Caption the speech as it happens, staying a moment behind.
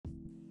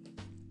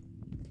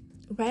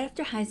Right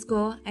after high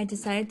school, I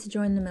decided to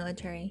join the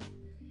military.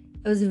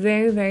 I was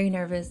very, very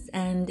nervous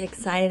and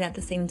excited at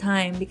the same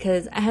time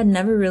because I had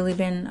never really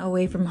been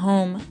away from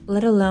home,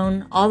 let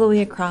alone all the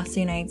way across the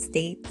United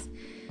States.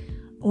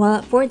 While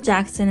at Fort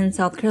Jackson in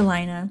South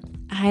Carolina,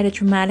 I had a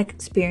traumatic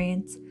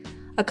experience.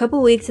 A couple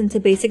weeks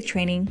into basic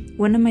training,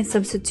 one of my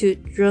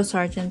substitute drill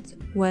sergeants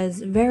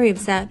was very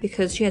upset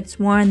because she had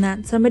sworn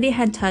that somebody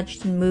had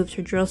touched and moved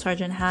her drill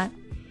sergeant hat.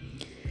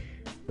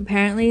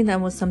 Apparently,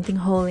 that was something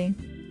holy.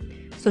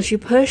 So she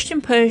pushed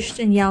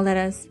and yelled at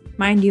us,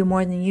 mind you,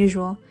 more than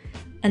usual,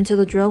 until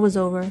the drill was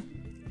over.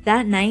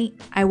 That night,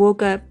 I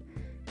woke up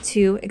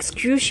to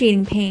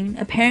excruciating pain.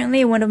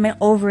 Apparently, one of my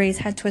ovaries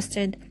had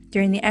twisted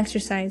during the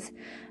exercise.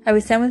 I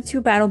was sent with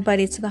 2 battle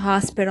buddies to the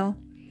hospital.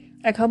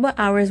 A couple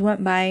hours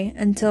went by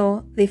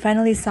until they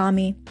finally saw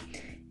me.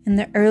 In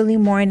the early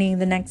morning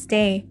the next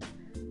day,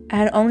 I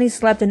had only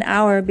slept an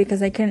hour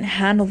because I couldn't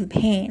handle the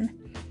pain.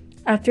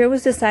 After it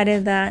was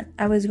decided that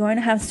I was going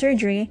to have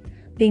surgery,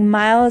 being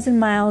miles and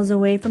miles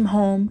away from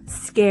home,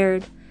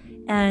 scared,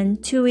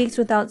 and 2 weeks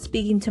without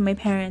speaking to my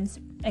parents,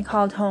 I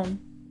called home.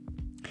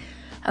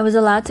 I was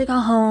allowed to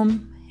call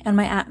home, and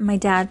my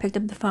dad picked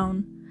up the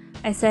phone.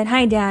 I said,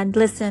 "Hi Dad,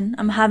 listen,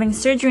 I'm having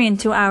surgery in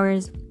 2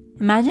 hours."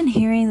 Imagine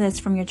hearing this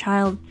from your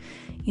child,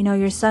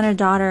 your son or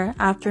daughter,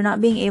 after not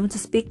being able to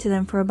speak to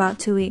them for about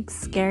 2 weeks.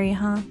 Scary,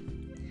 huh?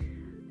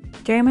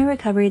 During my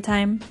recovery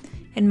time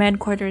in med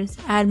quarters,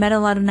 I had met a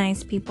lot of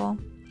nice people.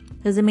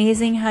 It was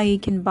amazing how you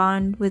can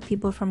bond with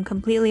people from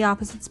completely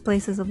opposite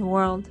places of the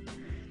world.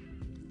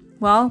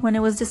 Well, when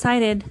it was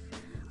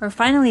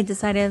finally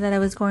decided that I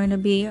was going to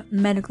be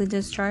medically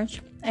discharged,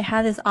 I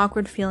had this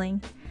awkward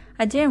feeling.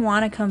 I didn't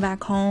want to come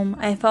back home.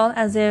 I felt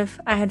as if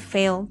I had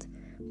failed,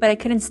 but I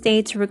couldn't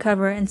stay to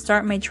recover and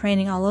start my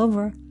training all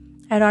over.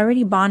 I had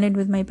already bonded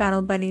with my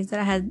battle buddies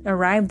that I had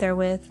arrived there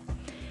with.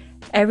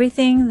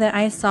 Everything that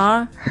I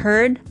saw,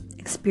 heard,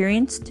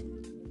 experienced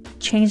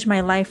changed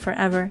my life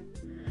forever.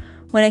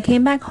 When I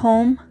came back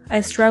home,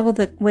 I struggled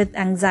with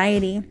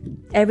anxiety.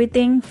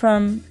 Everything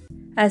from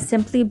as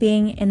simply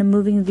being in a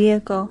moving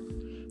vehicle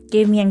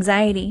gave me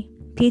anxiety.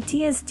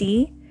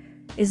 PTSD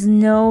is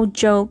no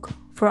joke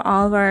for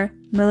all of our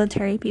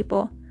military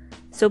people.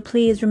 So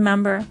please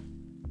remember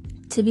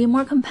to be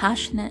more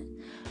compassionate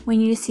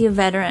when you see a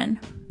veteran.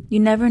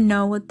 You never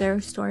know what their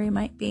story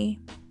might be.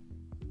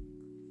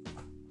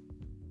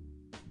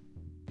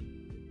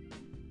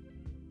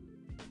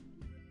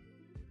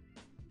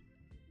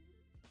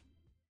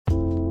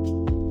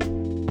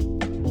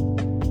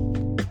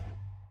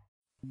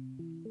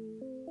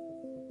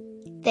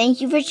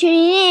 Thank you for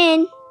tuning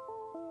in.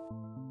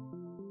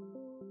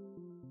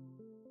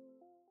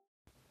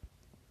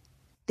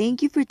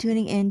 Thank you for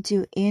tuning in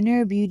to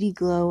Inner Beauty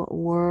Glow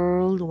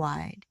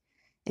Worldwide.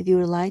 If you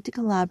would like to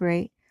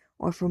collaborate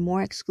or for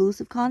more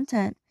exclusive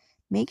content,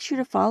 make sure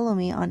to follow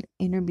me on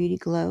Inner Beauty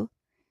Glow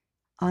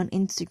on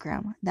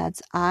Instagram.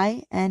 That's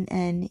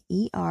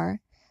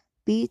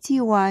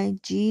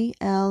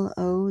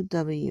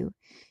INNERBTYGLOW.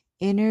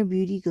 Inner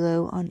Beauty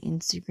Glow on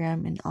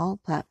Instagram and all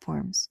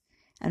platforms.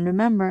 And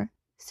remember,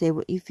 say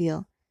what you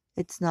feel.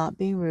 It's not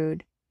being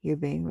rude, you're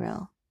being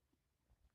real.